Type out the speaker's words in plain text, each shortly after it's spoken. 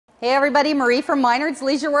Hey everybody, Marie from Minard's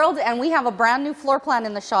Leisure World, and we have a brand new floor plan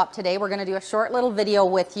in the shop today. We're going to do a short little video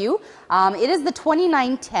with you. It is the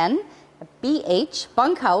 2910 BH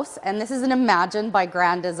bunkhouse, and this is an Imagine by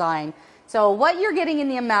Grand Design. So what you're getting in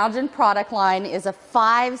the Imagine product line is a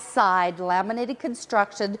 5-side laminated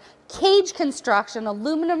construction, cage construction,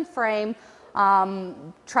 aluminum frame,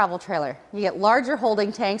 travel trailer. You get larger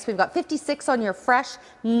holding tanks. We've got 56 on your fresh,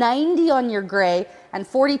 90 on your gray, and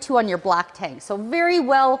 42 on your black tank. So very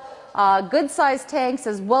well, good sized tanks,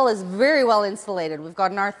 as well as very well insulated. We've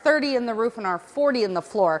got an R30 in the roof and R40 in the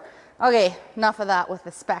floor. Okay, enough of that with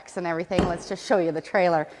the specs and everything. Let's just show you the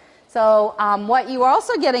trailer. So what you are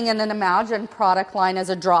also getting in an Imagine product line is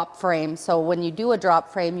a drop frame. So when you do a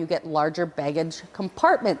drop frame, you get larger baggage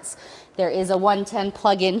compartments. There is a 110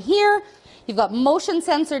 plug-in here. You've got motion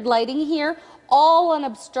censored lighting here, all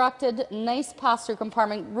unobstructed, nice pass-through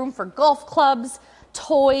compartment, room for golf clubs,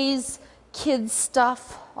 toys, kids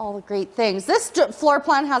stuff, all the great things. This floor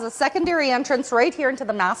plan has a secondary entrance right here into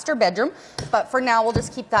the master bedroom, but for now we'll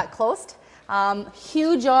just keep that closed.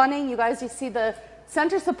 Huge awning. You guys, you see the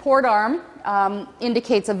center support arm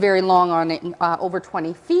indicates a very long awning, over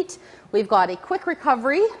 20 feet. We've got a quick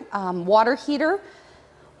recovery water heater,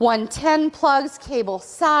 110 plugs, cable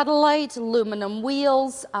satellite, aluminum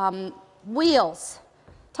wheels,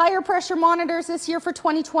 tire pressure monitors this year for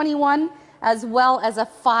 2021, as well as a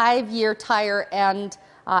 5-year tire and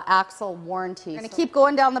axle warranty. We're going to keep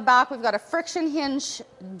going down the back. We've got a friction hinge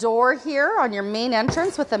door here on your main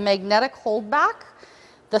entrance with a magnetic holdback.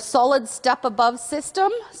 The solid step above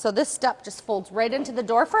system. So this step just folds right into the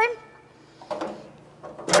door frame.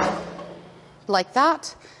 Like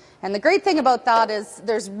that. And the great thing about that is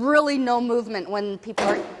there's really no movement when people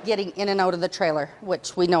are getting in and out of the trailer,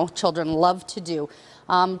 which we know children love to do.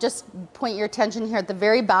 Just point your attention here at the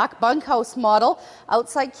very back, bunkhouse model,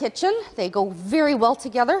 outside kitchen. They go very well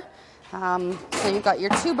together. So you've got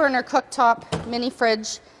your 2-burner cooktop, mini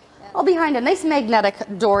fridge, all behind a nice magnetic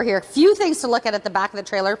door here. Few things to look at the back of the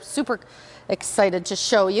trailer. Super excited to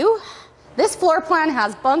show you. This floor plan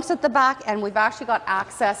has bunks at the back, and we've actually got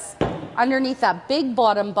access underneath that big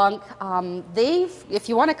bottom bunk. If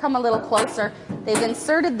you want to come a little closer, they've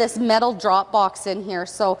inserted this metal drop box in here,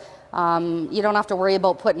 so you don't have to worry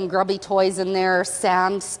about putting grubby toys in there,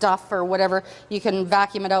 sand stuff or whatever. You can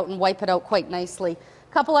vacuum it out and wipe it out quite nicely.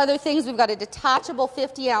 A couple other things, we've got a detachable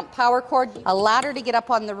 50-amp power cord, a ladder to get up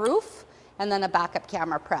on the roof, and then a backup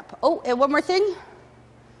camera prep. Oh, and one more thing.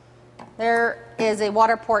 There is a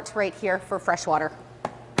water port right here for fresh water.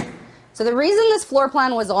 So the reason this floor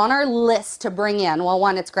plan was on our list to bring in, well,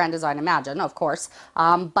 one, it's Grand Design Imagine, of course,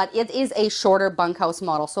 but it is a shorter bunkhouse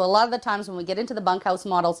model. So a lot of the times when we get into the bunkhouse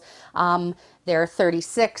models, they're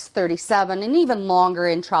 36, 37, and even longer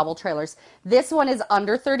in travel trailers. This one is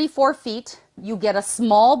under 34 feet. You get a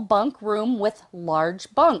small bunk room with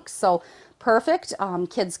large bunks. So perfect.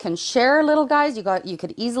 Kids can share, little guys. You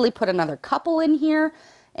could easily put another couple in here.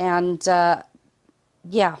 And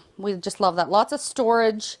yeah, we just love that. Lots of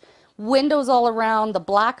storage. Windows all around, the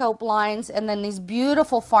blackout blinds, and then these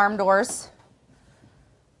beautiful farm doors.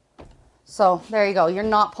 So there you go. You're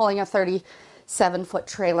not pulling a 37-foot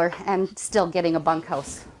trailer and still getting a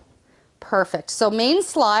bunkhouse. Perfect. So main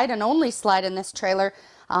slide and only slide in this trailer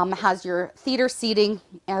has your theater seating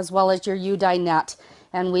as well as your U-dinette.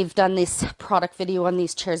 And we've done this product video on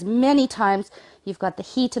these chairs many times. You've got the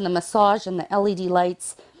heat and the massage and the LED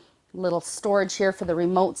lights. Little storage here for the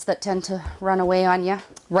remotes that tend to run away on you.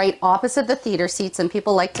 Right opposite the theater seats, and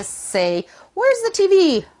people like to say, where's the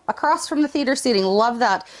TV? Across from the theater seating. Love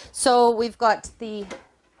that. So we've got the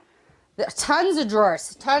tons of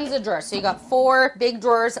drawers. So you got 4 big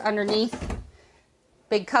drawers underneath.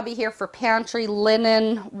 Big cubby here for pantry,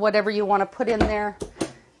 linen, whatever you want to put in there.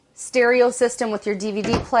 Stereo system with your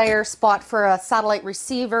DVD player, spot for a satellite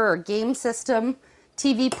receiver or game system.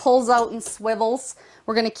 TV pulls out and swivels.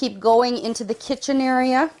 We're going to keep going into the kitchen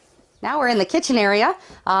area. Now we're in the kitchen area.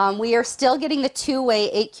 We are still getting the 2-way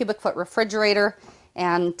 8 cubic foot refrigerator,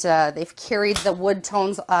 and they've carried the wood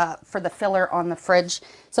tones for the filler on the fridge.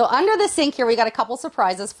 So under the sink here, we got a couple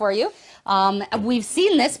surprises for you. We've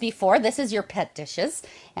seen this before. This is your pet dishes,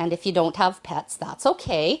 and if you don't have pets, that's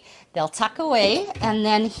okay. They'll tuck away. And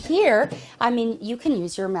then here, I mean, you can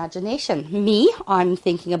use your imagination. Me, I'm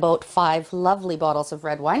thinking about 5 lovely bottles of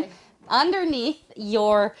red wine. Underneath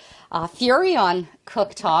your Furrion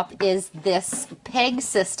cooktop is this peg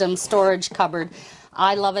system storage cupboard.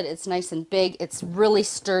 I love it. It's nice and big. It's really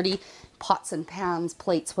sturdy. Pots and pans,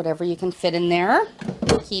 plates, whatever you can fit in there.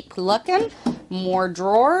 Keep looking. More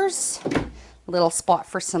drawers. Little spot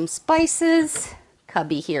for some spices.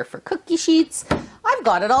 Cubby here for cookie sheets. I've I've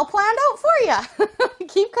got it all planned out for you.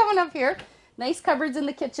 Keep coming up here. Nice cupboards in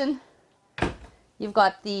the kitchen. You've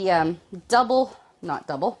got the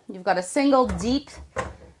you've got a single deep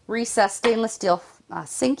recessed stainless steel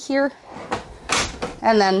sink here.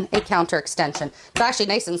 And then a counter extension. It's actually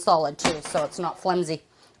nice and solid too, so it's not flimsy.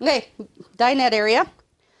 Okay, dinette area.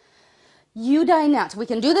 U-dinette. We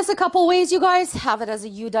can do this a couple ways, you guys. Have it as a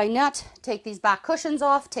U-dinette. Take these back cushions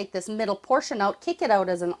off, take this middle portion out, kick it out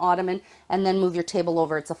as an ottoman, and then move your table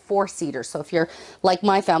over. It's a 4-seater. So if you're like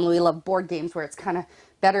my family, we love board games where it's kind of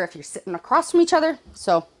better if you're sitting across from each other.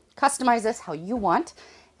 So customize this how you want.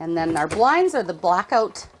 And then our blinds are the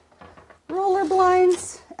blackout roller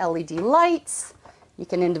blinds, LED lights. You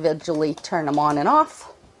can individually turn them on and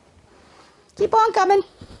off. Keep on coming.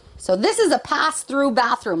 So this is a pass-through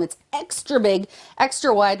bathroom. It's extra big,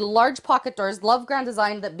 extra wide, large pocket doors. Love Grand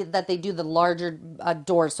Design that they do the larger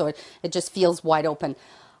doors, so it just feels wide open.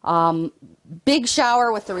 Big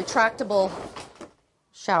shower with the retractable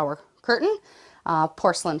shower curtain.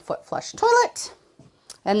 Porcelain foot flush toilet.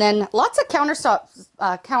 And then lots of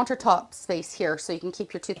countertop space here, so you can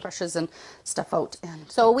keep your toothbrushes and stuff out.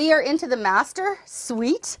 And so we are into the master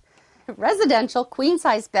suite, residential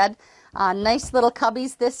queen-size bed. Nice little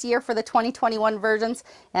cubbies this year for the 2021 versions.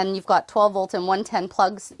 And you've got 12-volt and 110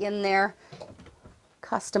 plugs in there.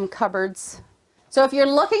 Custom cupboards. So if you're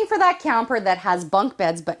looking for that camper that has bunk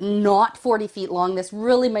beds but not 40 feet long, this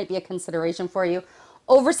really might be a consideration for you.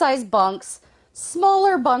 Oversized bunks,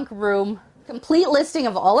 smaller bunk room. Complete listing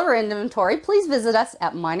of all of our inventory, please visit us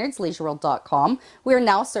at minardsleisureworld.com. We are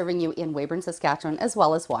now serving you in Weyburn, Saskatchewan, as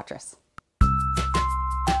well as Watrous.